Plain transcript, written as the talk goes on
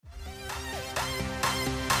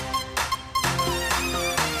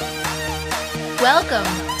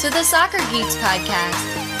Welcome to the Soccer Geeks podcast,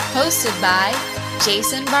 hosted by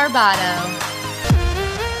Jason Barbato.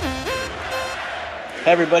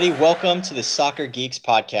 Hey everybody, welcome to the Soccer Geeks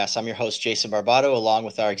podcast. I'm your host, Jason Barbato, along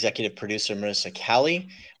with our executive producer, Marissa Cowley.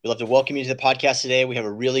 We'd love to welcome you to the podcast today. We have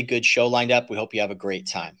a really good show lined up. We hope you have a great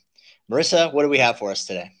time. Marissa, what do we have for us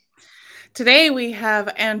today? Today we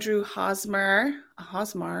have Andrew Hosmar.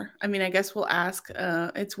 I mean, I guess we'll ask.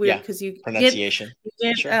 It's weird because you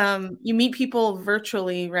meet people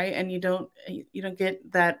virtually, right? And you don't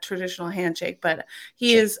get that traditional handshake. But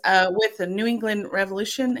he is with the New England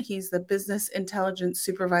Revolution. He's the business intelligence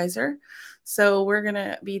supervisor. So we're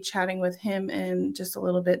gonna be chatting with him in just a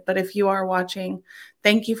little bit. But if you are watching,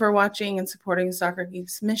 thank you for watching and supporting Soccer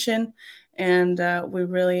Geeks mission. And we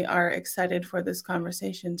really are excited for this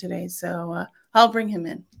conversation today. So I'll bring him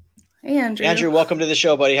in. Hey, Andrew. Andrew, welcome to the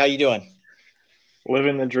show, buddy. How you doing?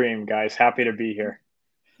 Living the dream, guys. Happy to be here.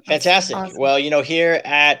 Fantastic. Awesome. Well, here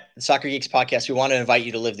at the Soccer Geeks podcast, we want to invite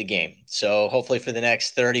you to live the game. So hopefully for the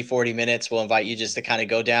next 30, 40 minutes, we'll invite you just to kind of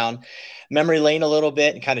go down memory lane a little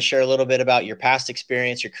bit and kind of share a little bit about your past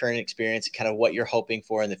experience, your current experience, and kind of what you're hoping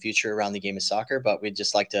for in the future around the game of soccer. But we'd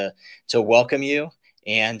just like to welcome you.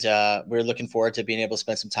 And we're looking forward to being able to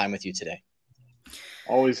spend some time with you today.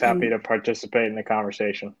 Always happy to participate in the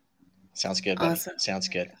conversation. Sounds good, buddy. Awesome. Sounds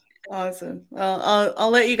good. Awesome. Well, I'll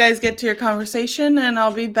let you guys get to your conversation, and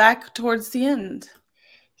I'll be back towards the end.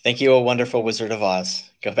 Thank you, a wonderful Wizard of Oz.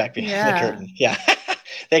 Go back behind the curtain. Yeah.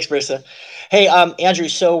 Thanks, Marissa. Hey, Andrew,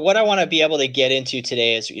 so what I want to be able to get into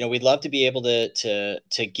today is, we'd love to be able to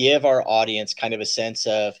give our audience kind of a sense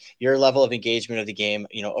of your level of engagement of the game,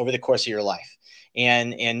 over the course of your life.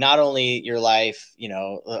 And not only your life,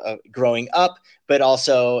 growing up, but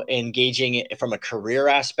also engaging from a career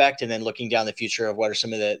aspect, and then looking down the future of what are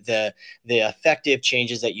some of the effective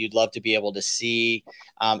changes that you'd love to be able to see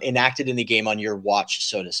enacted in the game on your watch,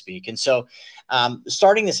 so to speak. And so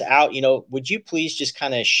starting this out, would you please just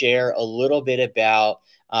kind of share a little bit about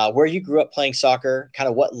where you grew up playing soccer, kind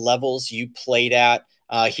of what levels you played at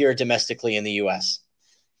here domestically in the U.S.?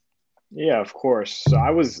 Yeah, of course. So I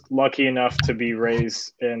was lucky enough to be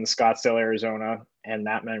raised in Scottsdale, Arizona, and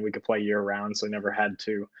that meant we could play year round. So I never had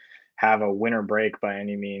to have a winter break by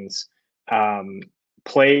any means.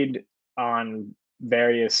 Played on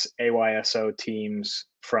various AYSO teams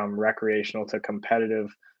from recreational to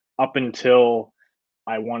competitive up until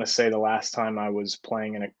I want to say the last time I was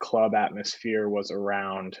playing in a club atmosphere was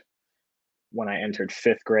around when I entered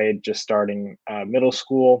 5th grade, just starting middle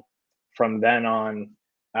school. From then on,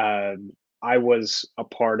 I was a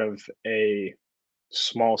part of a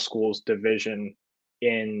small schools division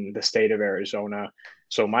in the state of Arizona.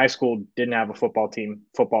 So my school didn't have a football team.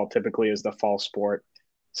 Football typically is the fall sport.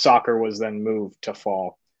 Soccer was then moved to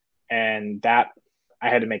fall. And that I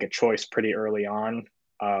had to make a choice pretty early on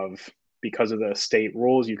because of the state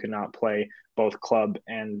rules, you could not play both club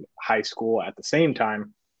and high school at the same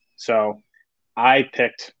time. So I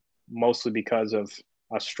picked, mostly because of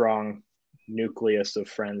a strong nucleus of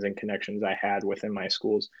friends and connections I had within my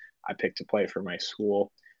schools, I picked to play for my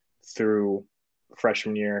school through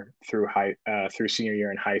freshman year, through senior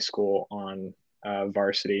year in high school on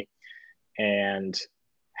varsity, and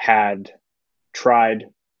had tried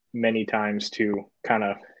many times to kind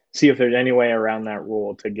of see if there's any way around that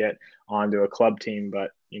rule to get onto a club team, but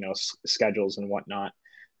schedules and whatnot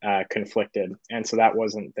conflicted, and so that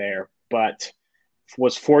wasn't there. But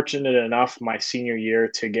was fortunate enough my senior year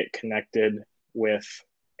to get connected with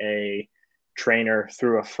a trainer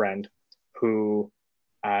through a friend who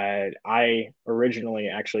I originally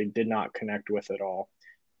actually did not connect with at all.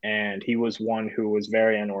 And he was one who was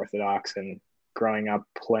very unorthodox, and growing up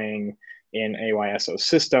playing in AYSO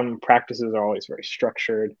system, practices are always very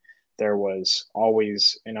structured. There was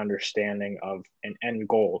always an understanding of an end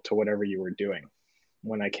goal to whatever you were doing.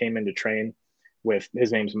 When I came in to train with,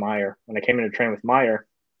 his name's Meyer. When I came in to train with Meyer,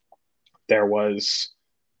 there was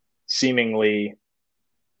seemingly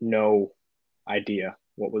no idea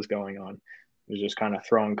what was going on. It was just kind of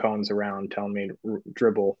throwing cones around, telling me to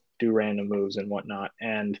dribble, do random moves and whatnot.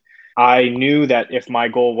 And I knew that if my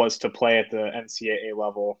goal was to play at the NCAA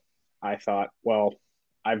level, I thought, well,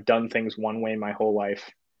 I've done things one way my whole life.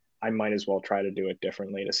 I might as well try to do it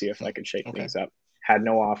differently to see if I could shake things up. Had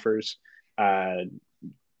no offers,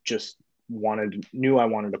 just knew I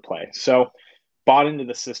wanted to play. So bought into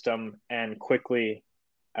the system and quickly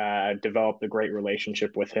developed a great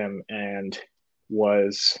relationship with him, and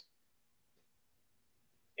was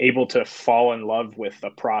able to fall in love with the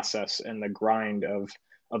process and the grind of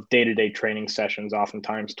day-to-day training sessions,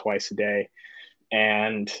 oftentimes twice a day.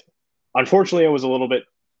 And unfortunately, it was a little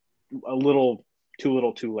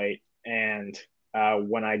too late. And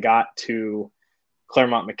when I got to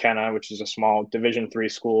Claremont McKenna, which is a small Division III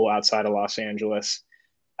school outside of Los Angeles,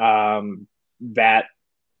 that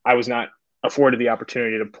I was not afforded the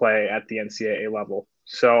opportunity to play at the NCAA level.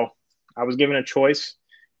 So I was given a choice,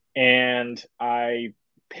 and I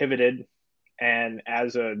pivoted. And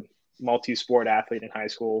as a multi-sport athlete in high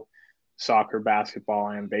school, soccer, basketball,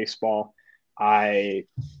 and baseball, I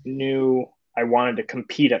knew I wanted to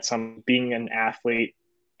compete at some. Being an athlete,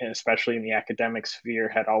 and especially in the academic sphere,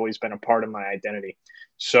 had always been a part of my identity.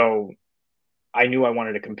 So I knew I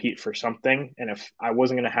wanted to compete for something. And if I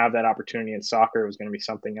wasn't going to have that opportunity in soccer, it was going to be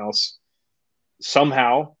something else.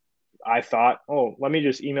 Somehow I thought, oh, let me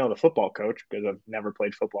just email the football coach, because I've never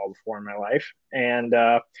played football before in my life. And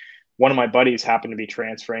one of my buddies happened to be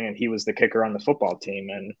transferring, and he was the kicker on the football team.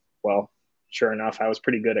 And well, sure enough, I was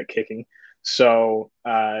pretty good at kicking. So,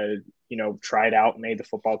 tried out, made the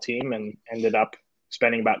football team, and ended up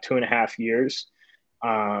spending about 2.5 years.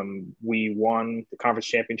 We won the conference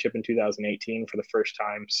championship in 2018 for the first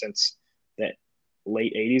time since the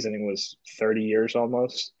late 80s. I think it was 30 years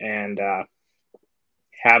almost. And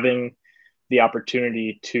having the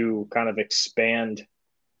opportunity to kind of expand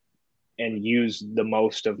and use the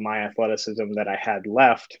most of my athleticism that I had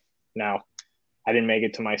left. Now, I didn't make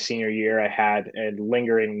it to my senior year. I had a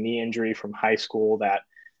lingering knee injury from high school that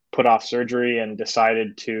put off surgery, and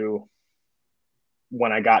decided to,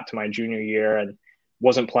 when I got to my junior year and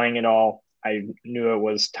wasn't playing at all, I knew it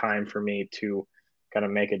was time for me to kind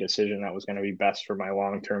of make a decision that was going to be best for my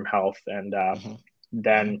long-term health. And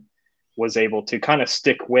then was able to kind of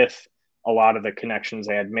stick with a lot of the connections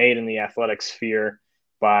I had made in the athletic sphere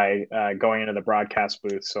by going into the broadcast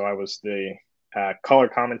booth. So I was the color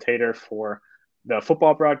commentator for the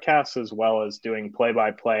football broadcasts, as well as doing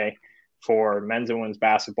play-by-play for men's and women's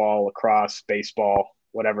basketball, lacrosse, baseball,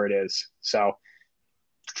 whatever it is. So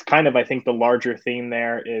kind of, I think the larger theme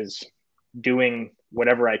there is doing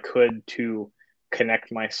whatever I could to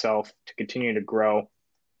connect myself, to continue to grow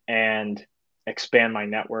and expand my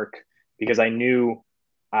network, because I knew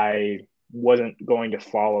I wasn't going to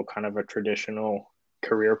follow kind of a traditional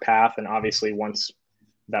career path. And obviously, once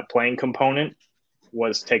that playing component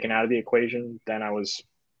was taken out of the equation, then I was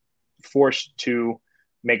forced to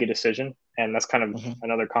make a decision. And that's kind of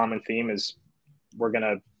another common theme, is we're going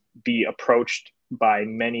to be approached by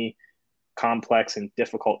many complex and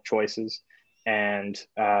difficult choices. And,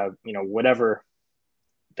 whatever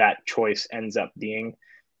that choice ends up being,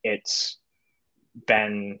 it's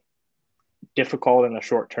been difficult in the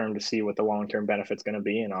short term to see what the long-term benefit's going to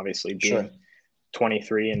be. And obviously being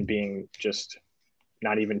 23 and being just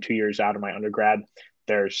not even 2 years out of my undergrad,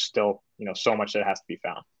 there's still, so much that has to be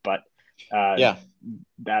found. But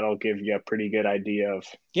that'll give you a pretty good idea of,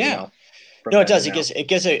 no, it does.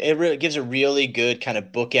 It really gives a really good kind of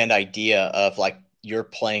bookend idea of like your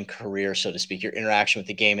playing career, so to speak, your interaction with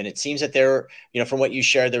the game. And it seems that there, from what you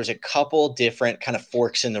shared, there was a couple different kind of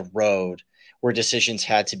forks in the road where decisions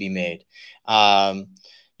had to be made.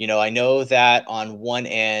 I know that on one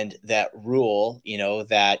end, that rule,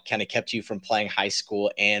 that kind of kept you from playing high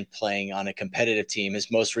school and playing on a competitive team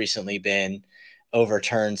has most recently been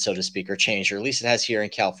overturned, so to speak, or changed, or at least it has here in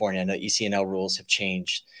California. I know ECNL rules have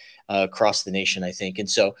changed across the nation, I think. And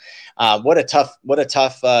so what a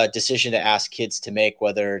tough decision to ask kids to make,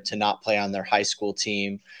 whether to not play on their high school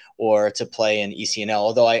team or to play in ECNL,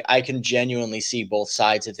 although I can genuinely see both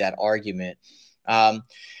sides of that argument.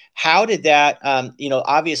 How did that,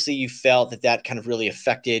 obviously you felt that kind of really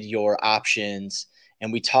affected your options.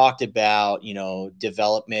 And we talked about,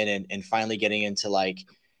 development and finally getting into like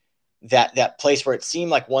that place where it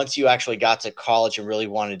seemed like once you actually got to college and really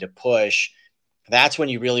wanted to push, that's when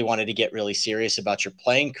you really wanted to get really serious about your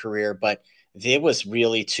playing career. But it was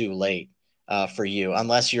really too late for you,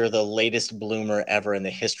 unless you're the latest bloomer ever in the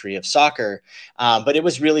history of soccer. But it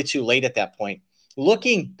was really too late at that point.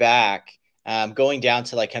 Looking back, going down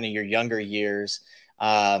to like kind of your younger years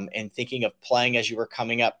and thinking of playing as you were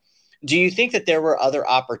coming up, do you think that there were other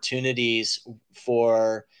opportunities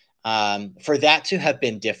for that to have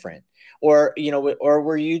been different? Or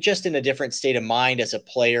were you just in a different state of mind as a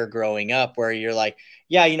player growing up where you're like,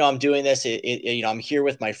 yeah, I'm doing this. I'm here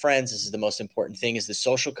with my friends. This is the most important thing, is the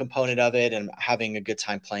social component of it and having a good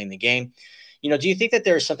time playing the game. Do you think that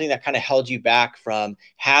there's something that kind of held you back from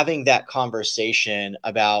having that conversation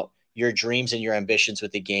about your dreams and your ambitions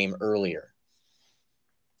with the game earlier?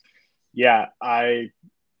 Yeah, I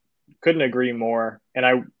couldn't agree more. And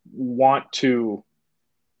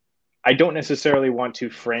I don't necessarily want to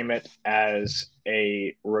frame it as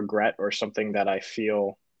a regret or something that I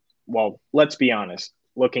feel, well, let's be honest.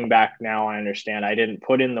 Looking back now, I understand I didn't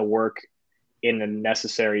put in the work in the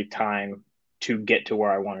necessary time to get to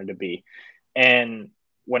where I wanted to be. And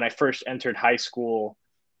when I first entered high school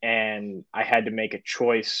and I had to make a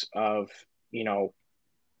choice of,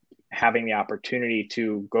 having the opportunity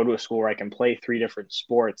to go to a school where I can play 3 different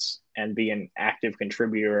sports and be an active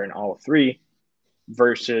contributor in all 3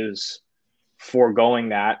 versus foregoing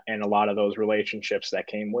that and a lot of those relationships that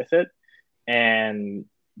came with it and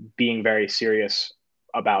being very serious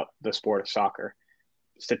about the sport of soccer.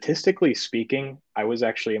 Statistically speaking, I was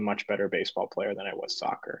actually a much better baseball player than I was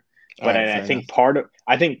soccer. But Right, I think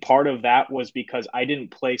part of that was because I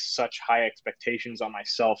didn't place such high expectations on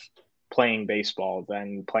myself playing baseball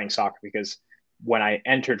than playing soccer, because when I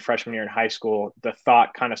entered freshman year in high school, the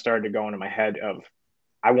thought kind of started to go into my head of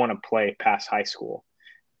I want to play past high school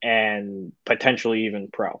and potentially even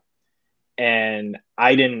pro. And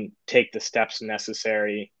I didn't take the steps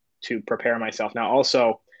necessary to prepare myself. Now,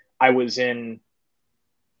 also, I was in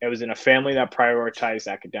a family that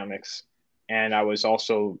prioritized academics, and I was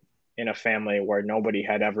also in a family where nobody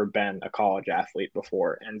had ever been a college athlete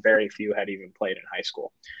before, and very few had even played in high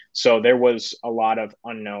school. So there was a lot of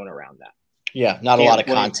unknown around that. Yeah, not a lot of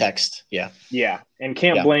context. Yeah. Yeah, and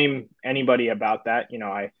can't blame anybody about that.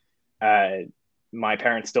 My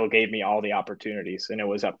parents still gave me all the opportunities, and it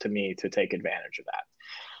was up to me to take advantage of that.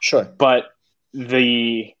 Sure. But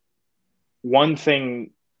the one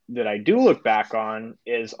thing that I do look back on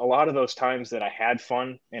is a lot of those times that I had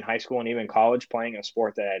fun in high school and even college playing a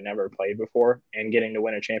sport that I had never played before and getting to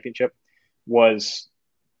win a championship was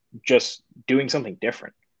just doing something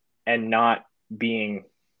different and not being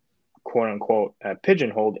quote unquote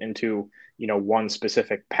pigeonholed into, one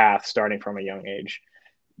specific path starting from a young age.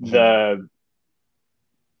 Mm-hmm. The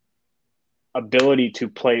ability to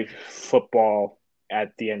play football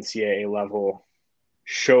at the NCAA level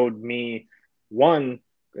showed me, one,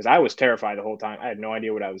 because I was terrified the whole time. I had no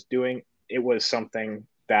idea what I was doing. It was something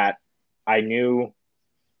that I knew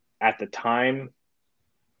at the time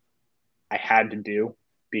I had to do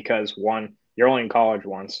because, one, you're only in college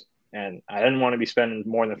once, and I didn't want to be spending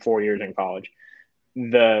more than 4 years in college.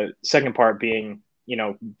 The second part being,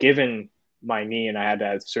 given my knee and I had to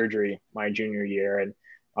have surgery my junior year and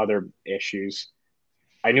other issues,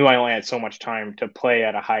 I knew I only had so much time to play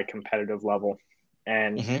at a high competitive level.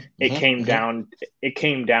 And it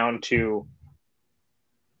came down to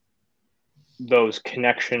those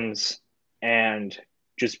connections and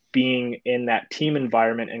just being in that team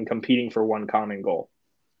environment and competing for one common goal.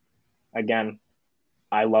 Again,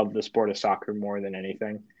 I love the sport of soccer more than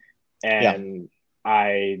anything. And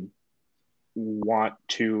I want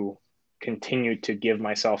to continue to give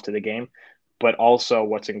myself to the game. But also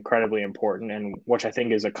what's incredibly important, and which I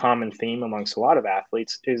think is a common theme amongst a lot of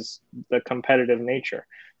athletes, is the competitive nature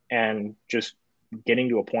and just getting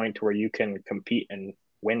to a point where you can compete and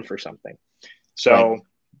win for something. So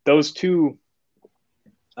those two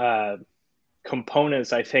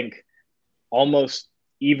components, I think, almost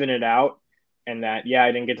even it out. And that,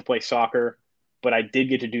 I didn't get to play soccer, but I did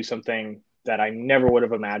get to do something that I never would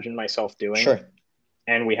have imagined myself doing. Sure.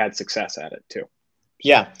 And we had success at it too.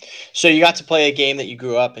 Yeah. So you got to play a game that you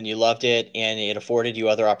grew up and you loved it, and it afforded you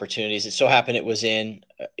other opportunities. It so happened it was in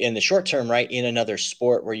the short term, right, in another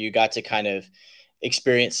sport where you got to kind of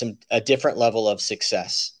experience a different level of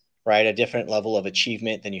success, right? A different level of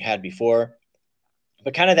achievement than you had before.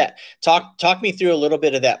 But kind of that talk me through a little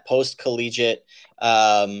bit of that post-collegiate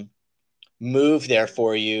move there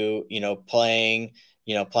for you, playing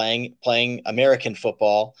American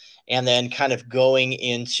football, and then kind of going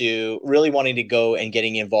into really wanting to go and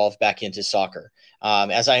getting involved back into soccer.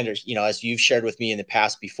 As I understand, as you've shared with me in the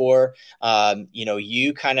past before,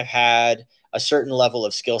 you kind of had a certain level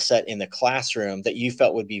of skill set in the classroom that you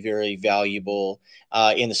felt would be very valuable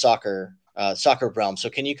in the soccer realm. So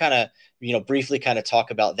can you kind of, briefly kind of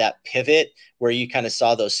talk about that pivot where you kind of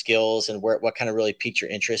saw those skills and what kind of really piqued your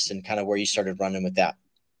interest and kind of where you started running with that?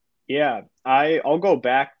 Yeah, I'll go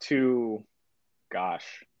back to,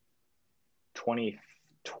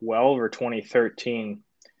 2012 or 2013.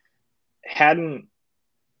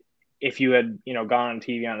 If you had, gone on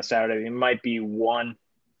TV on a Saturday, it might be one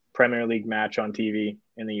Premier League match on TV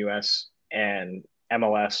in the US, and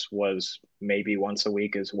MLS was maybe once a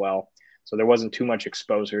week as well. So there wasn't too much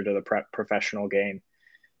exposure to the professional game.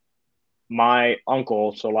 My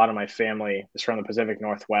uncle, so a lot of my family is from the Pacific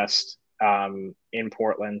Northwest, in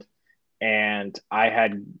Portland. And I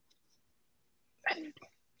had,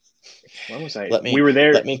 when was I? We were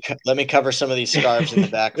there. Let me cover some of these scarves in the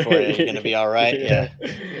back for you. You're going to be all right. Yeah.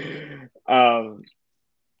 The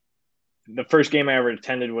first game I ever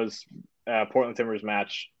attended was Portland Timbers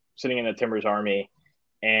match, sitting in the Timbers Army.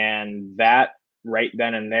 And that right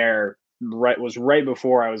then and there was right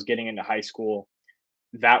before I was getting into high school.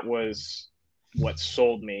 That was what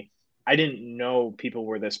sold me. I didn't know people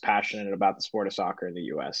were this passionate about the sport of soccer in the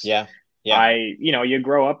US. Yeah. Yeah. You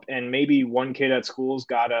grow up and maybe one kid at school's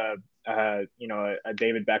got a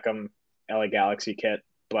David Beckham LA Galaxy kit,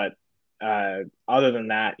 but other than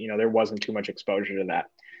that, there wasn't too much exposure to that.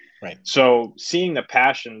 Right. So seeing the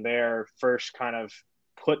passion there first kind of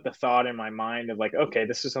put the thought in my mind of like, okay,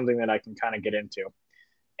 this is something that I can kind of get into.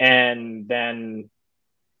 And then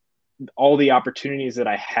all the opportunities that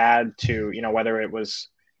I had to, whether it was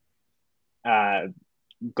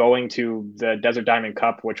going to the Desert Diamond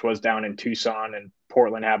Cup, which was down in Tucson, and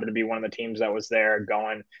Portland happened to be one of the teams that was there,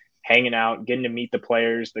 going, hanging out, getting to meet the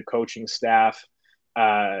players, the coaching staff,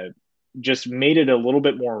 just made it a little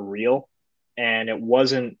bit more real. And it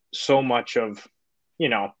wasn't so much of,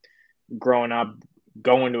 growing up,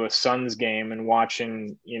 going to a Suns game and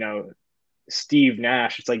watching, Steve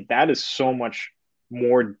Nash. It's like, that is so much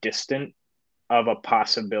more distant of a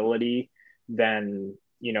possibility than,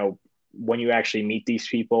 when you actually meet these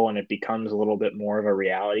people and it becomes a little bit more of a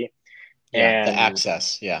reality. Yeah. The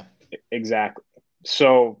access. Yeah. Exactly.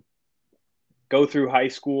 So go through high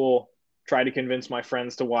school, try to convince my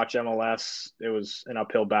friends to watch MLS. It was an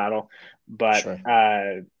uphill battle, but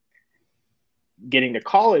sure. Getting to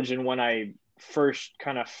college, and when I first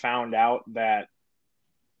kind of found out that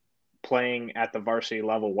playing at the varsity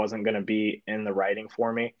level wasn't going to be in the writing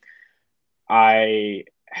for me, I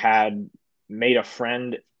had made a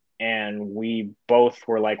friend, and we both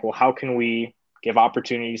were like, well, how can we give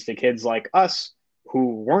opportunities to kids like us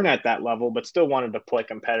who weren't at that level but still wanted to play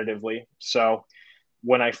competitively? So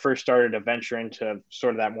when I first started to venture into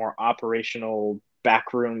sort of that more operational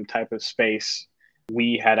backroom type of space,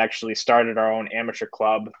 we had actually started our own amateur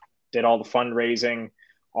club, did all the fundraising,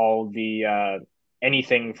 all the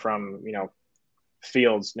anything from,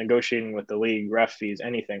 fields, negotiating with the league, ref fees,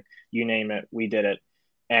 anything, you name it, we did it.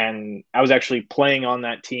 And I was actually playing on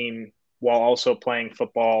that team while also playing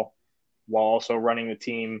football, while also running the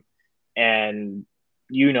team. And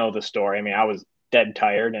the story. I mean, I was dead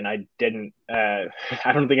tired, and I didn't, I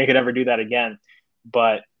don't think I could ever do that again,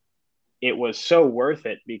 but it was so worth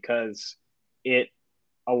it because it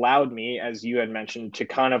allowed me, as you had mentioned, to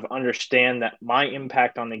kind of understand that my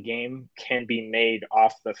impact on the game can be made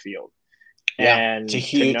off the field. Yeah. And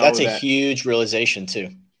that's a huge realization too.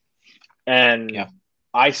 And yeah.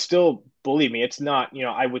 I still, believe me, it's not,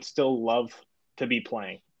 I would still love to be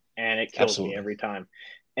playing, and it kills Absolutely. me every time.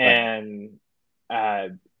 Right.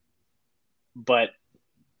 And, but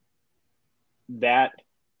that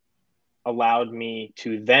allowed me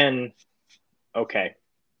to then, okay,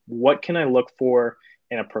 what can I look for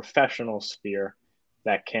in a professional sphere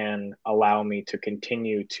that can allow me to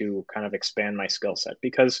continue to kind of expand my skill set?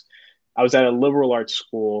 Because I was at a liberal arts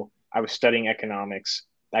school, I was studying economics.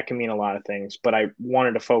 That can mean a lot of things, but I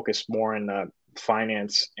wanted to focus more in the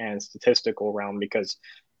finance and statistical realm because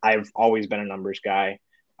I've always been a numbers guy.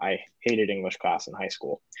 I hated English class in high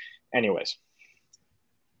school. Anyways,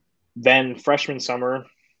 then freshman summer,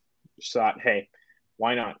 just thought, hey,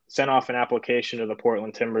 why not? Sent off an application to the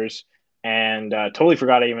Portland Timbers, and totally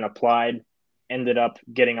forgot I even applied. Ended up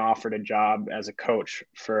getting offered a job as a coach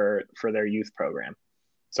for their youth program.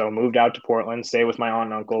 So moved out to Portland, stayed with my aunt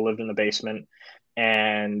and uncle, lived in the basement,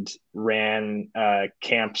 and ran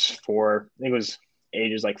camps for, I think it was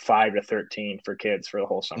ages like 5 to 13 for kids for the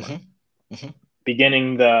whole summer. Mm-hmm. Mm-hmm.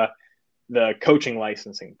 Beginning the coaching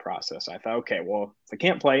licensing process. I thought, okay, well, if I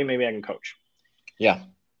can't play, maybe I can coach. Yeah.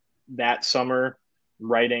 That summer,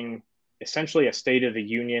 writing essentially a State of the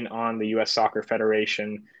Union on the U.S. Soccer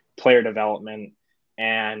Federation, player development,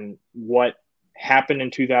 and what happened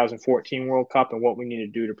in 2014 World Cup and what we need to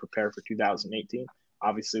do to prepare for 2018.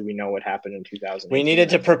 Obviously, we know what happened in 2018. We needed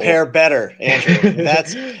to prepare better, Andrew.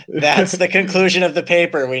 That's the conclusion of the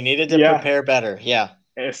paper. We needed to prepare better. Yeah.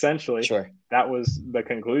 Essentially. Sure. That was the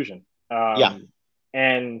conclusion. Yeah.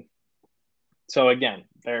 And so again,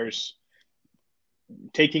 there's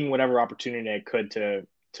taking whatever opportunity I could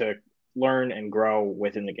to learn and grow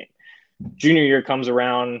within the game. Junior year comes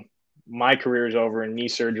around, my career is over in knee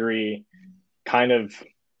surgery, kind of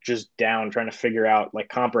just down, trying to figure out, like,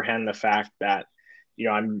 comprehend the fact that,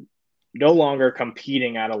 I'm no longer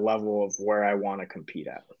competing at a level of where I want to compete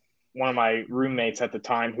at. One of my roommates at the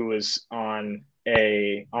time, who was on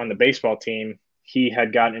the baseball team, he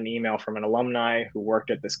had gotten an email from an alumni who worked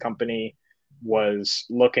at this company, was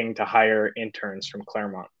looking to hire interns from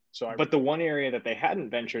Claremont. But the one area that they hadn't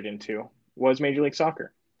ventured into was Major League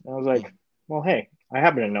Soccer. And I was like, well, hey, I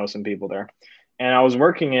happen to know some people there. And I was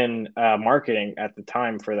working in marketing at the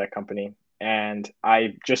time for that company. And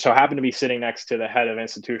I just so happened to be sitting next to the head of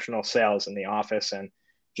institutional sales in the office, and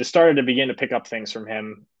just started to begin to pick up things from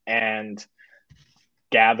him and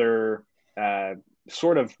gather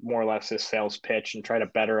sort of more or less his sales pitch and try to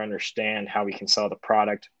better understand how we can sell the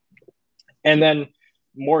product. And then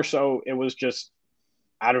more so, it was just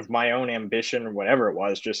out of my own ambition or whatever it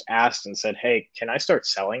was, just asked and said, hey, can I start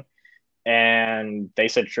selling? And they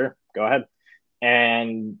said, sure, go ahead.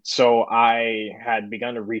 And so I had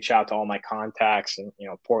begun to reach out to all my contacts in,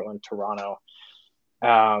 Portland, Toronto,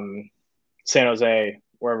 San Jose,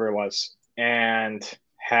 wherever it was, and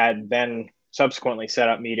had then subsequently set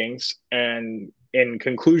up meetings. And in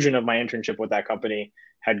conclusion of my internship with that company,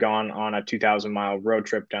 had gone on a 2,000-mile road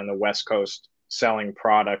trip down the West Coast selling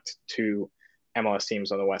product to MLS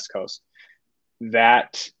teams on the West Coast.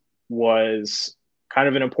 That was kind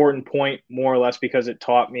of an important point, more or less, because it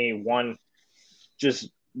taught me, one,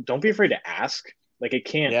 just don't be afraid to ask. Like, it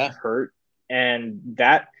can't hurt. And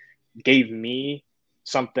that gave me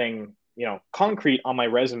something, concrete on my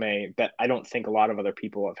resume that I don't think a lot of other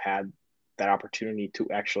people have had that opportunity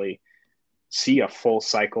to actually see a full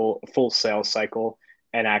sales cycle,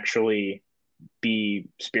 and actually be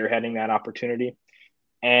spearheading that opportunity.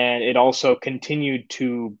 And it also continued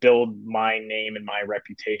to build my name and my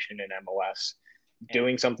reputation in MLS,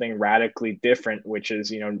 doing something radically different, which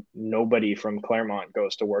is, nobody from Claremont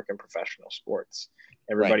goes to work in professional sports.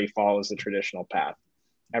 Everybody follows the traditional path.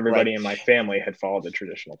 Everybody in my family had followed the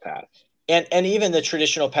traditional path. And even the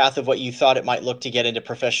traditional path of what you thought it might look to get into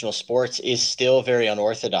professional sports is still very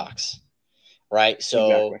unorthodox, right?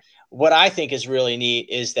 So what I think is really neat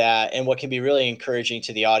is that, and what can be really encouraging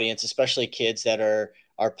to the audience, especially kids that are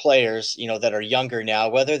players, that are younger now,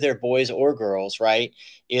 whether they're boys or girls, right,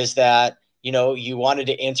 is that, you wanted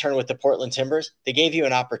to intern with the Portland Timbers. They gave you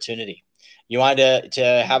an opportunity. You wanted to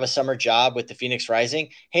have a summer job with the Phoenix Rising.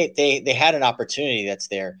 Hey, they had an opportunity that's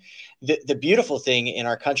there. The beautiful thing in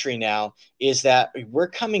our country now is that we're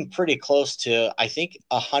coming pretty close to, I think,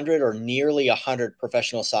 100 or nearly 100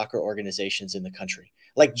 professional soccer organizations in the country,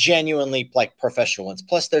 like genuinely like professional ones.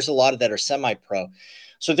 Plus, there's a lot of that are semi-pro.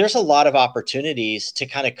 So there's a lot of opportunities to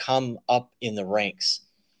kind of come up in the ranks.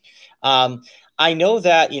 I know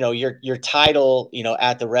that, your title,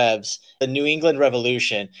 at the Revs, the New England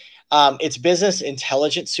Revolution, it's Business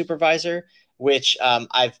Intelligence Supervisor, which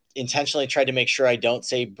I've intentionally tried to make sure I don't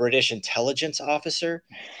say British Intelligence Officer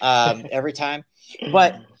every time.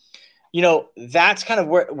 But, that's kind of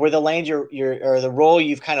where the land or the role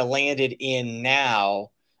you've kind of landed in now.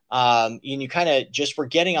 And you kind of just were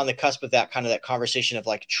getting on the cusp of that conversation of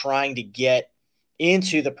like trying to get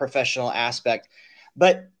into the professional aspect.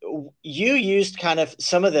 But you used kind of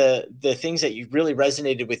some of the things that you really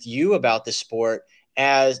resonated with you about the sport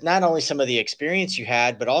as not only some of the experience you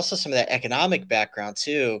had, but also some of that economic background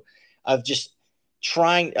too, of just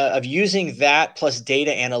trying of using that plus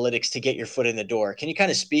data analytics to get your foot in the door. Can you kind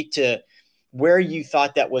of speak to where you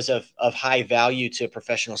thought that was of high value to a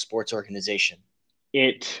professional sports organization?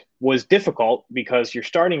 It was difficult because you're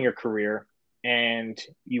starting your career and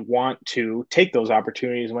you want to take those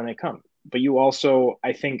opportunities when they come. But you also,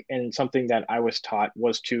 I think, and something that I was taught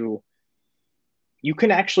was you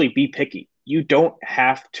can actually be picky. You don't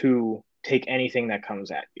have to take anything that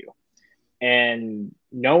comes at you. And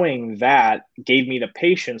knowing that gave me the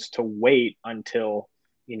patience to wait until,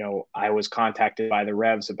 I was contacted by the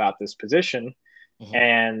Revs about this position. Mm-hmm.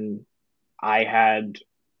 And I had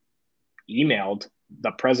emailed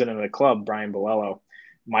the president of the club, Brian Bolello,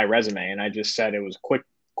 my resume. And I just said, it was quick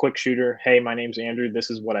shooter. Hey, my name's Andrew. This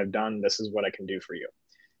is what I've done. This is what I can do for you.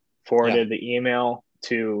 Forwarded the email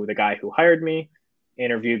to the guy who hired me,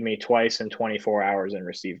 interviewed me twice in 24 hours and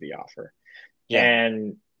received the offer. Yeah.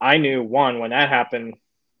 And I knew, one, when that happened,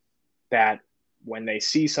 that when they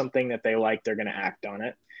see something that they like, they're going to act on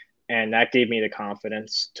it. And that gave me the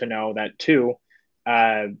confidence to know that, two,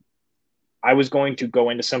 I was going to go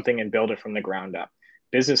into something and build it from the ground up.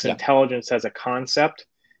 Business intelligence as a concept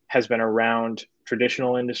has been around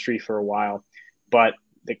traditional industry for a while, but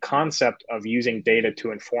the concept of using data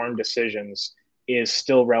to inform decisions is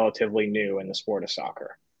still relatively new in the sport of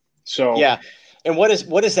soccer. So yeah. And what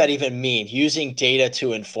does that even mean? Using data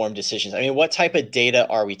to inform decisions. I mean, what type of data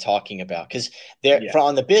are we talking about? Because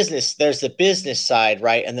on the business, there's the business side,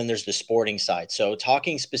 right? And then there's the sporting side. So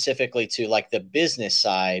talking specifically to like the business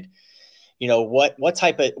side, what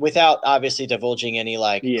type of, without obviously divulging any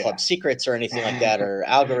club secrets or anything like that, or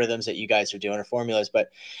algorithms that you guys are doing or formulas, but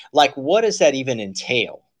like, what does that even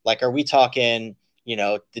entail? Like, are we talking,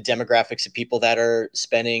 the demographics of people that are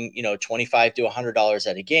spending, $25 to $100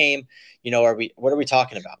 at a game? What are we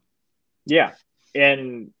talking about? Yeah.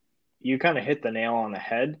 And you kind of hit the nail on the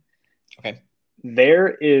head. Okay.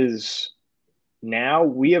 Now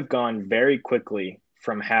we have gone very quickly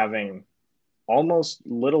from having almost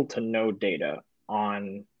little to no data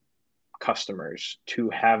on customers to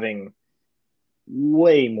having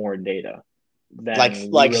way more data than we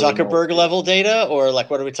like really know. Zuckerberg level data, or like,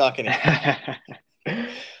 what are we talking about?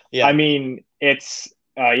 Yeah. I mean, it's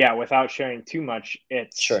without sharing too much,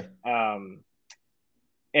 it's sure. And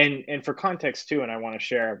for context too, and I want to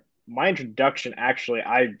share my introduction. Actually,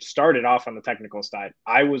 I started off on the technical side.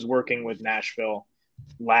 I was working with Nashville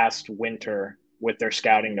last winter with their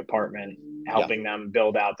scouting department, helping them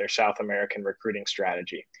build out their South American recruiting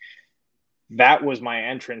strategy. That was my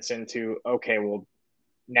entrance into, okay, well,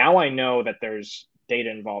 now I know that there's data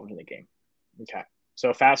involved in the game. Okay.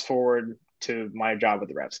 So fast forward to my job with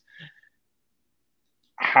the Revs.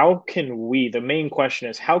 The main question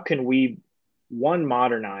is, how can we, one,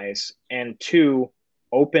 modernize, and two,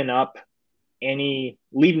 open up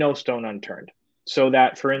leave no stone unturned. So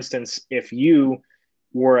that, for instance, if you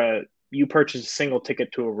purchased a single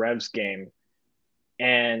ticket to a Revs game,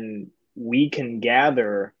 and we can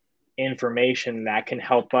gather information that can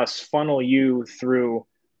help us funnel you through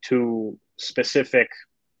to specific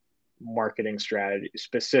marketing strategy,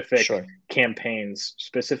 specific campaigns,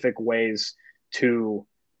 specific ways to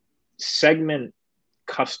segment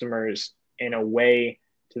customers in a way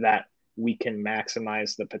to that we can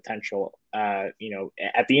maximize the potential. At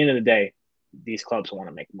the end of the day, these clubs want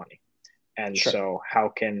to make money. And so how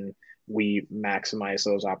can we maximize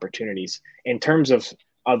those opportunities? In terms of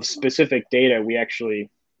specific data, we actually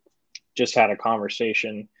just had a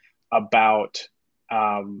conversation about,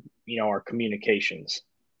 our communications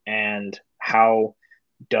and how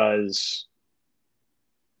does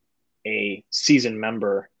a season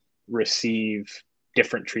member receive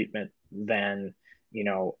different treatment than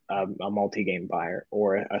a multi-game buyer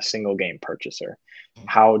or a single game purchaser.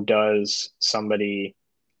 How does somebody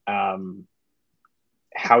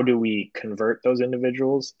how do we convert those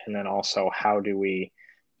individuals, and then also how do we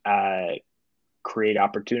create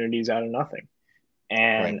opportunities out of nothing?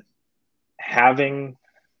 And having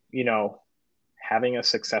a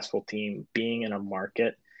successful team, being in a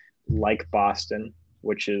market like Boston,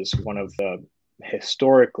 which is one of the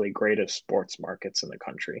historically greatest sports markets in the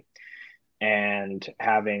country, and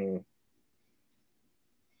having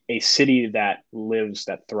a city that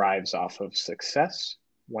thrives off of success.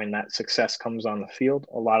 When that success comes on the field,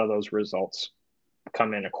 a lot of those results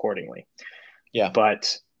come in accordingly. Yeah.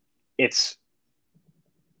 But it's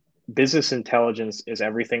business intelligence is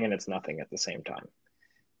everything and it's nothing at the same time.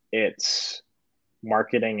 It's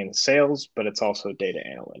marketing and sales, but it's also data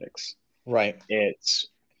analytics. Right. It's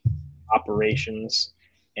operations,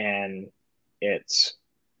 and it's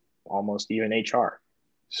almost even HR.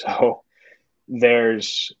 So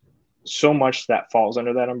there's so much that falls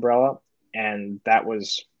under that umbrella. And that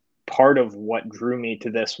was part of what drew me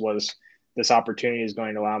to this. Was this opportunity is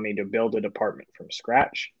going to allow me to build a department from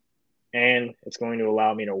scratch. And it's going to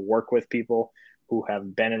allow me to work with people who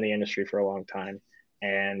have been in the industry for a long time,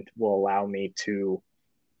 and will allow me to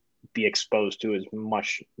be exposed to as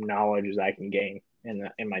much knowledge as I can gain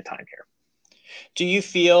in my time here. Do you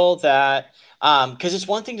feel that, because it's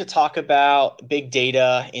one thing to talk about big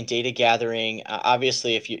data and data gathering,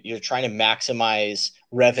 obviously, if you're trying to maximize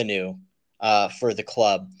revenue for the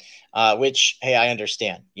club, which, hey, I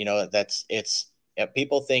understand,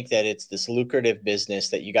 people think that it's this lucrative business,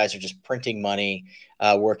 that you guys are just printing money,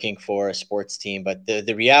 working for a sports team. But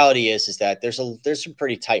the reality is that there's some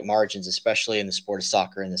pretty tight margins, especially in the sport of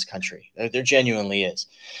soccer in this country. There genuinely is.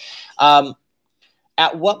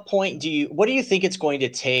 At what point what do you think it's going to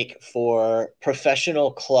take for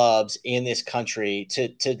professional clubs in this country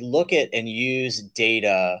to look at and use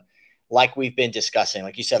data like we've been discussing?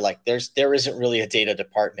 Like you said, like there isn't really a data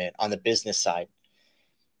department on the business side.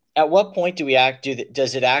 At what point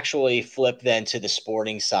does it actually flip then to the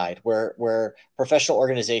sporting side, where professional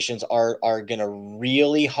organizations are going to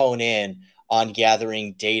really hone in on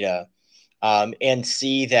gathering data, and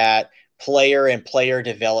see that player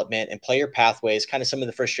development and player pathways, kind of some of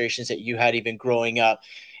the frustrations that you had even growing up?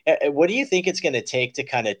 What do you think it's going to take to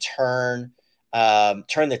kind of turn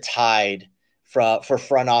the tide for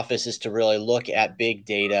front offices to really look at big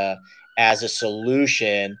data as a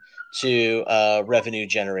solution to revenue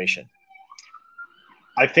generation?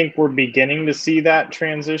 I think we're beginning to see that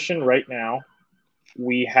transition right now.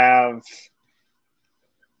 We have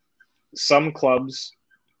some clubs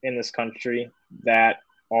in this country that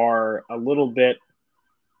are a little bit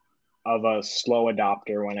of a slow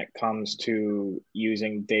adopter when it comes to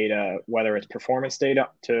using data, whether it's performance data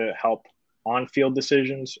to help on-field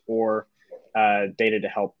decisions or data to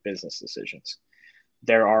help business decisions.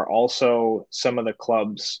 There are also some of the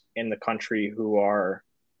clubs in the country who are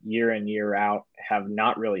year in, year out, have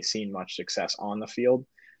not really seen much success on the field,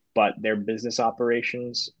 but their business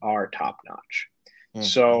operations are top notch. Mm-hmm.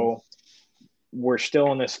 So we're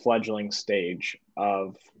still in this fledgling stage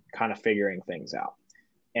of kind of figuring things out.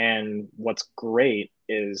 And what's great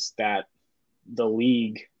is that the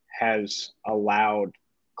league has allowed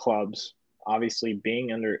clubs, obviously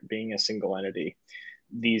being a single entity,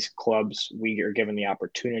 these clubs, we are given the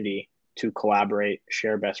opportunity to collaborate,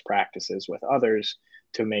 share best practices with others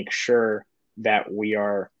to make sure that we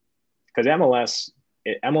are, because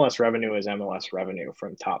MLS revenue is MLS revenue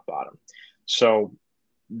from top bottom. So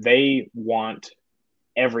they want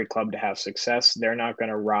every club to have success. They're not going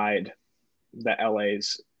to ride the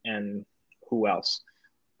LAs and who else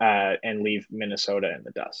and leave Minnesota in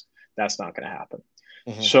the dust. That's not going to happen.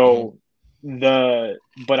 Mm-hmm. So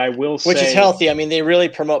but I will say, which is healthy. I mean, they really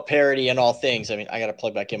promote parity in all things. I mean, I got to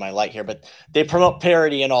plug back in my light here, but they promote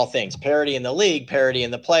parity in all things: parity in the league, parity in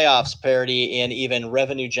the playoffs, parity in even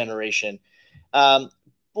revenue generation.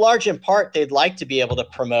 Large in part, they'd like to be able to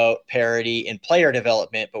promote parity in player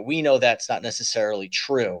development, but we know that's not necessarily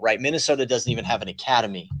true, right? Minnesota doesn't even have an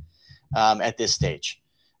academy at this stage.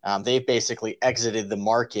 They've basically exited the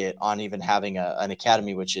market on even having an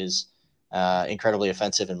academy, which is incredibly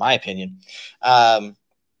offensive in my opinion.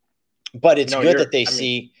 But it's good that they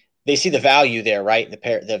see the value there, right?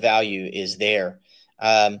 The value is there.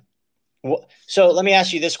 So let me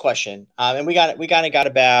ask you this question. And we got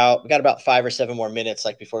about 5 or 7 more minutes,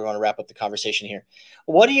 like before we want to wrap up the conversation here.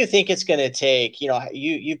 What do you think it's going to take? You know,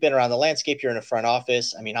 you've been around the landscape, you're in a front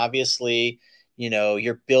office. I mean, obviously, you know,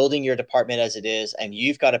 you're building your department as it is, and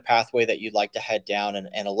you've got a pathway that you'd like to head down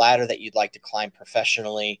and a ladder that you'd like to climb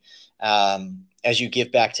professionally as you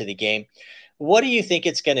give back to the game. What do you think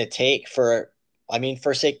it's going to take for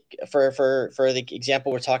the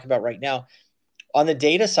example we're talking about right now, on the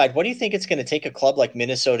data side, what do you think it's going to take a club like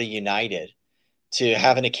Minnesota United to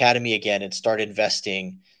have an academy again and start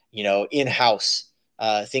investing, you know, in-house,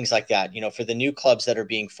 things like that, you know, for the new clubs that are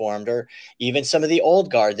being formed, or even some of the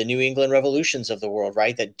old guard, the New England Revolutions of the world,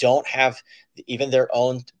 right, that don't have even their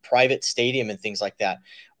own private stadium and things like that?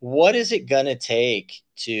 What is it going to take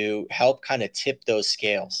to help kind of tip those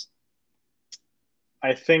scales?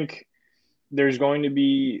 I think there's going to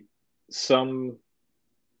be some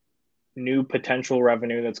new potential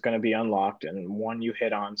revenue that's going to be unlocked. And one you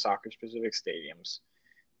hit on, soccer-specific stadiums.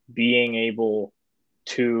 Being able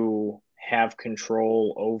to have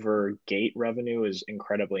control over gate revenue is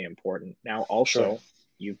incredibly important. Now, also,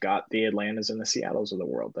 you've got the Atlantas and the Seattles of the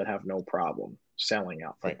world that have no problem selling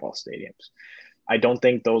out football stadiums. I don't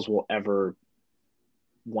think those will ever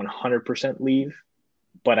 100% leave,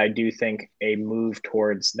 but I do think a move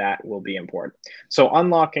towards that will be important. So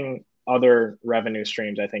unlocking other revenue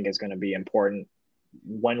streams, I think, is going to be important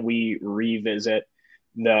when we revisit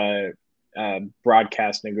the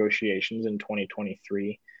broadcast negotiations in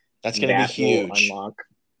 2023. That's going to be huge. Unlock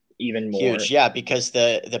even more. Huge, yeah, because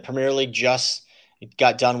the Premier League just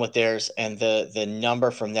got done with theirs, and the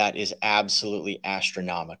number from that is absolutely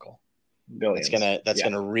astronomical. Billions. That's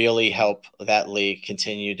gonna really help that league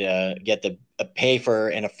continue to get pay for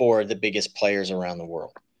and afford the biggest players around the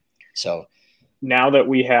world. So now that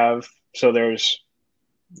we have, there's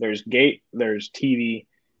gate, there's TV.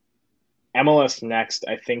 MLS Next,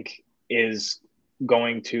 I think, is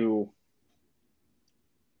going to,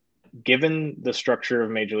 given the structure of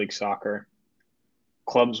Major League Soccer,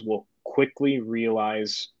 clubs will quickly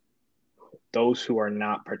realize, those who are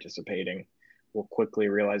not participating will quickly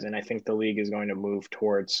realize, and I think the league is going to move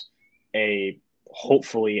towards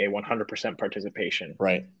hopefully a 100% participation.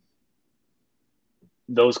 Right.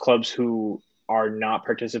 Those clubs who are not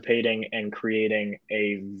participating and creating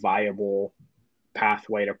a viable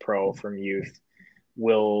pathway to pro from youth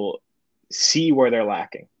will see where they're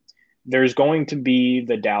lacking. There's going to be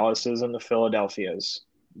the Dallases and the Philadelphias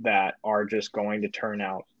that are just going to turn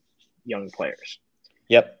out young players.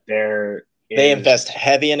 Yep. They invest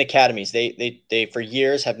heavy in academies. They for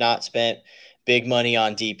years have not spent big money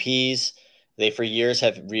on DPs. They for years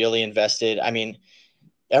have really invested. I mean,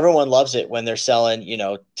 everyone loves it when they're selling,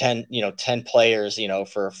 10 players,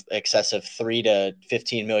 for excess of $3 to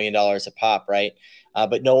 $15 million a pop, right?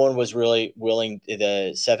 But no one was really willing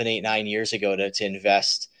the 7, 8, 9 years ago to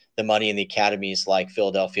invest the money in the academies like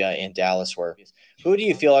Philadelphia and Dallas were. Who do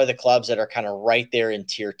you feel are the clubs that are kind of right there in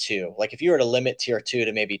tier 2? Like if you were to limit tier 2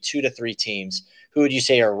 to maybe 2 to 3 teams, who would you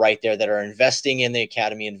say are right there that are investing in the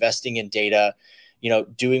academy, investing in data,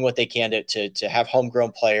 doing what they can to have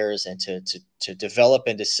homegrown players and to develop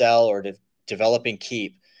and to sell, or to develop and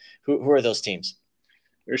keep? Who are those teams?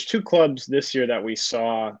 there's two clubs this year that we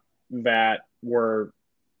saw that were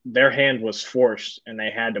their hand was forced and they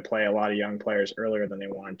had to play a lot of young players earlier than they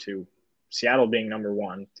wanted to. Seattle being number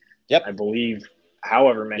one. Yep. I believe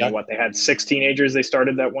however many, they had 6 teenagers they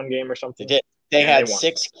started that one game or something. They did. They had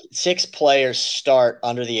six players start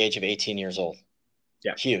under the age of 18 years old.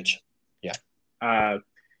 Yeah. Huge. Yeah.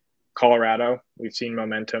 Colorado, we've seen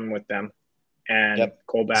momentum with them. And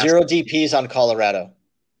Cole Bassett. 0 DPs on Colorado.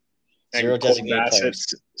 0 designated players.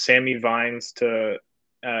 Sammy Vines to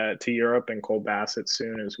Europe, and Cole Bassett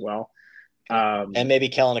soon as well. And maybe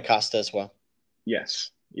Kellen Acosta as well.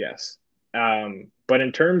 Yes. But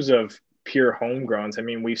in terms of pure homegrowns, I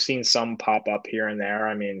mean, we've seen some pop up here and there.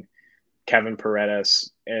 I mean, Kevin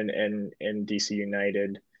Paredes in DC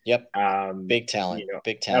United. Yep. Big talent.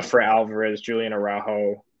 Big talent. Efra Alvarez, Julian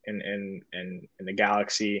Araujo in the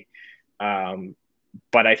Galaxy.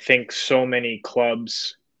 But I think so many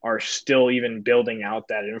clubs are still even building out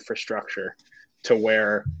that infrastructure to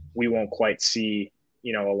where we won't quite see,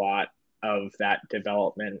 a lot of that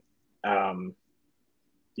development.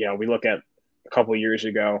 We look at a couple of years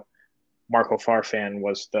ago, Marco Farfan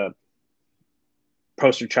was the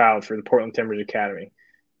poster child for the Portland Timbers Academy.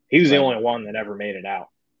 He was the only one that ever made it out,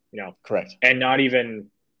 Correct. And not even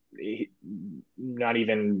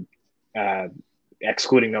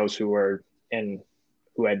excluding those who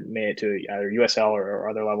had made it to either USL or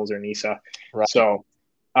other levels or NISA. Right. So,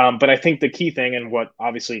 but I think the key thing, and what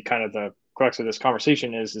obviously kind of the crux of this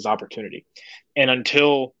conversation is opportunity. And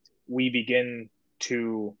until we begin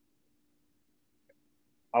to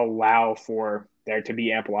allow for there to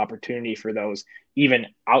be ample opportunity for those, even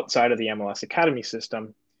outside of the MLS Academy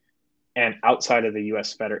system and outside of the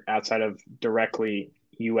outside of directly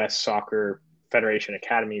US Soccer Federation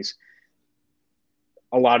academies,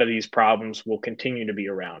 a lot of these problems will continue to be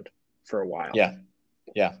around for a while. Yeah.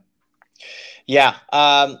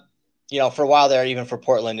 For a while there, even for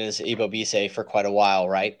Portland is Ibo Bise for quite a while,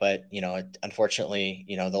 right? But, unfortunately,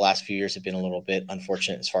 the last few years have been a little bit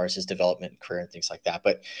unfortunate as far as his development career and things like that.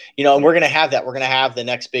 But, and we're going to have that. We're going to have the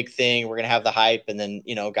next big thing. We're going to have the hype. And then,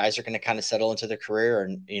 guys are going to kind of settle into their career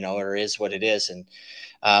and, or is what it is. And,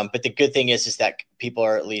 but the good thing is that people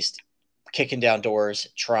are at least kicking down doors,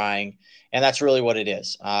 trying. And that's really what it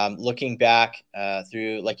is. Looking back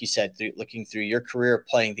through, like you said, looking through your career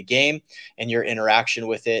playing the game and your interaction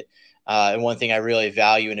with it. And one thing I really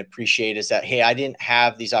value and appreciate is that, hey, I didn't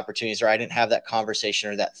have these opportunities, or I didn't have that conversation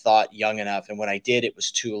or that thought young enough. And when I did, it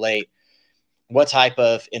was too late. What type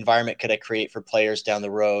of environment could I create for players down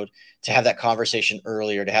the road to have that conversation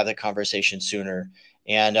earlier, to have that conversation sooner?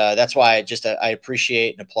 And that's why I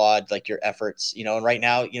appreciate and applaud like your efforts, and right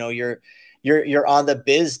now, you're on the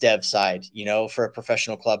biz dev side, for a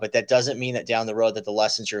professional club, but that doesn't mean that down the road that the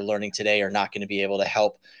lessons you're learning today are not going to be able to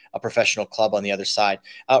help a professional club on the other side.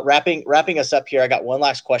 Wrapping us up here, I got one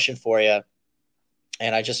last question for you.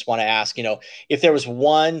 And I just want to ask, if there was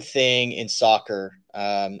one thing in soccer,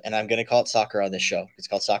 and I'm going to call it soccer on this show. It's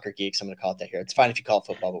called Soccer Geeks. I'm going to call it that here. It's fine if you call it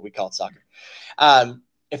football, but we call it soccer.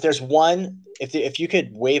 If you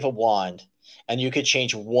could wave a wand and you could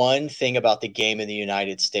change one thing about the game in the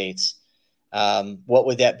United States, what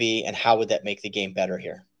would that be, and how would that make the game better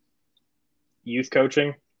here? Youth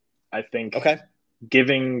coaching, I think. Okay.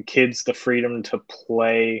 Giving kids the freedom to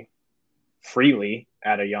play freely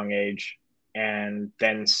at a young age, and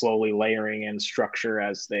then slowly layering in structure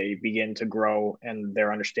as they begin to grow and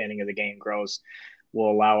their understanding of the game grows,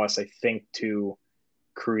 will allow us, I think, to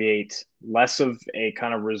create less of a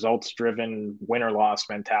kind of results-driven win-or-loss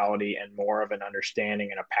mentality and more of an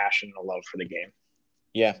understanding and a passion and a love for the game.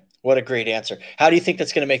 Yeah, what a great answer. How do you think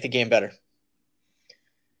that's going to make the game better?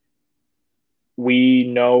 We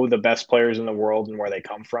know the best players in the world and where they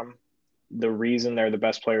come from. The reason they're the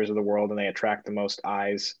best players of the world and they attract the most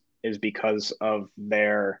eyes is because of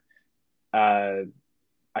their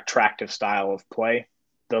attractive style of play.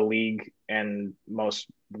 The league and most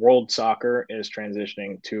world soccer is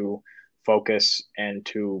transitioning to focus and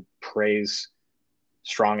to praise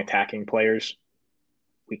strong attacking players.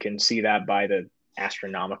 We can see that by the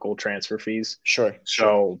astronomical transfer fees. Sure.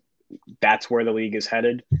 So that's where the league is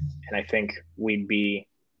headed. And I think we'd be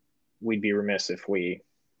remiss if we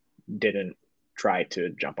didn't try to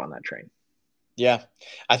jump on that train. Yeah,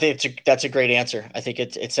 I think that's a great answer. I think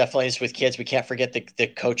it's definitely is with kids. We can't forget the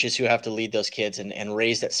coaches who have to lead those kids and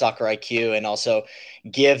raise that soccer IQ and also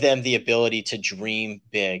give them the ability to dream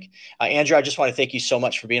big. Andrew, I just want to thank you so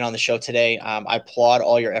much for being on the show today. I applaud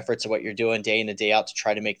all your efforts of what you're doing day in and day out to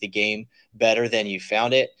try to make the game better than you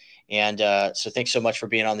found it. And so thanks so much for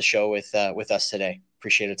being on the show with us today.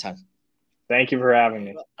 Appreciate the time. Thank you for having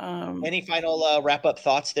me. Any final wrap-up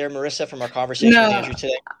thoughts there, Marissa, from our conversation with Andrew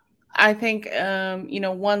today? I think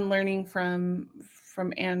one learning from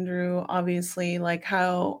Andrew, obviously, like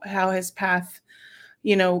how his path,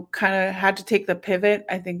 kind of had to take the pivot.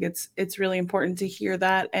 I think it's really important to hear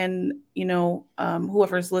that, and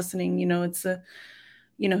whoever's listening, it's a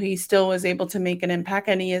he still was able to make an impact,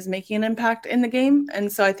 and he is making an impact in the game.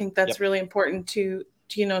 And so I think that's really important to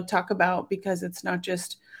talk about, because it's not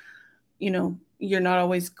just, you're not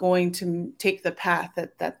always going to take the path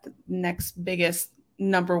that the next biggest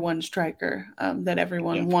number one striker that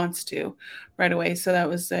everyone wants to right away. So that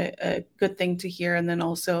was a good thing to hear. And then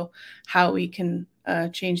also how we can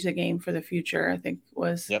change the game for the future, I think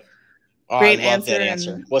was great. I love that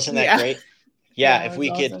answer. Wasn't that great? Yeah.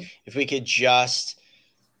 If we could just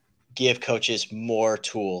give coaches more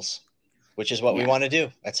tools, which is what we want to do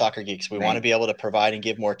at Soccer Geeks. We want to be able to provide and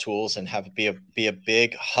give more tools and have be a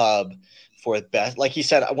big hub for the best. Like he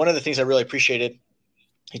said, one of the things I really appreciated,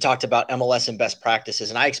 he talked about MLS and best practices.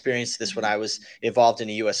 And I experienced this when I was involved in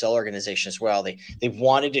a USL organization as well. They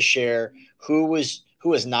wanted to share who was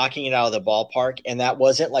knocking it out of the ballpark. And that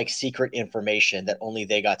wasn't like secret information that only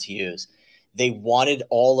they got to use. They wanted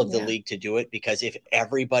all of the league to do it, because if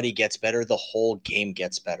everybody gets better, the whole game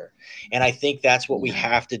gets better. And I think that's what we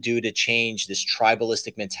have to do to change this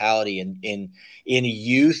tribalistic mentality in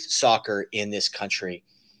youth soccer in this country,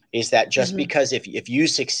 is that just because if you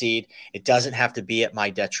succeed, it doesn't have to be at my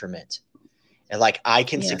detriment. And like, I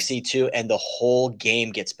can succeed too, and the whole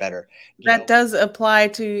game gets better. That does apply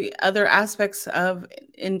to other aspects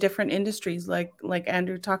in different industries, like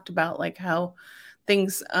Andrew talked about, like how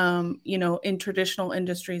things, in traditional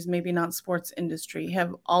industries, maybe not sports industry,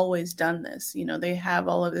 have always done this. They have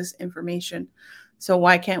all of this information. So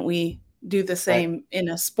why can't we do the same in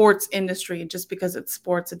a sports industry? Just because it's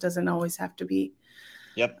sports, it doesn't always have to be,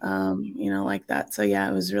 like that. So yeah,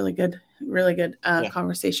 it was really good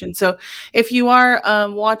conversation. So if you are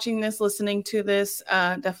watching this, listening to this,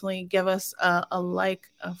 definitely give us a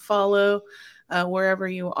like, a follow. Wherever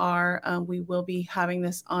you are, we will be having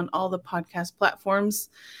this on all the podcast platforms.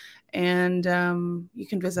 And you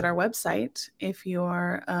can visit our website if you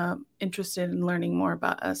are interested in learning more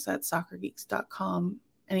about us at soccergeeks.com.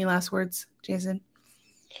 Any last words, Jason?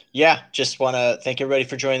 Yeah, just want to thank everybody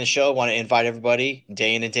for joining the show. Want to invite everybody,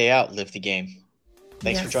 day in and day out, live the game.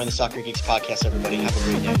 Thanks for joining the Soccer Geeks podcast, everybody. Have a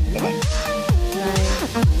great day. Bye-bye.